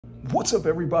What's up,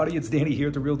 everybody? It's Danny here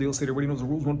at The Real Deal Estate. Everybody knows the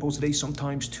rules. One post a day,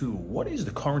 sometimes two. What is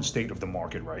the current state of the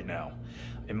market right now?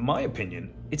 In my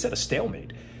opinion, it's at a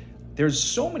stalemate. There's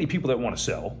so many people that want to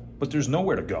sell, but there's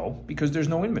nowhere to go because there's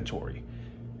no inventory.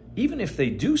 Even if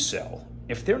they do sell,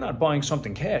 if they're not buying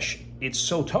something cash, it's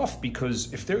so tough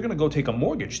because if they're going to go take a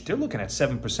mortgage, they're looking at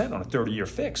 7% on a 30-year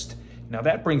fixed. Now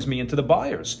that brings me into the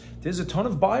buyers. There's a ton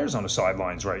of buyers on the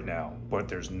sidelines right now, but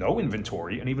there's no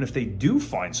inventory, and even if they do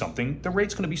find something, the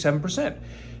rate's going to be 7%.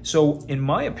 So in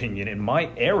my opinion, in my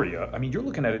area, I mean, you're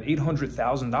looking at an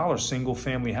 $800,000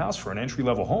 single-family house for an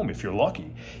entry-level home if you're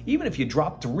lucky. Even if you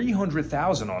drop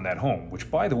 $300,000 on that home, which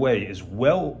by the way is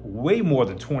way more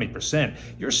than 20%,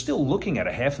 you're still looking at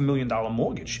a $500,000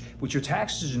 mortgage. With your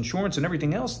taxes, insurance, and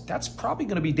everything else, that's probably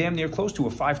going to be damn near close to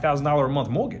a $5,000 a month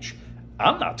mortgage.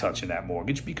 I'm not touching that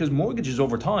mortgage because mortgages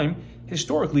over time,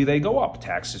 historically, they go up.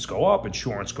 Taxes go up,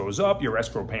 insurance goes up, your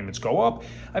escrow payments go up.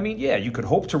 I mean, yeah, you could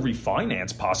hope to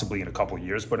refinance possibly in a couple of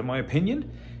years, but in my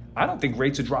opinion, I don't think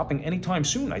rates are dropping anytime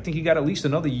soon. I think you got at least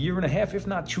another year and a half, if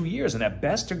not 2 years, and at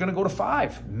best, they're going to go to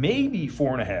 5, maybe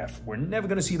 4.5. We're never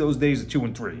going to see those days of 2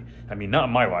 and 3. I mean, not in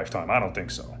my lifetime. I don't think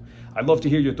so. I'd love to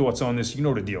hear your thoughts on this. You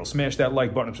know the deal. Smash that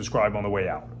like button and subscribe on the way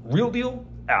out. Real Deal,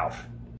 out.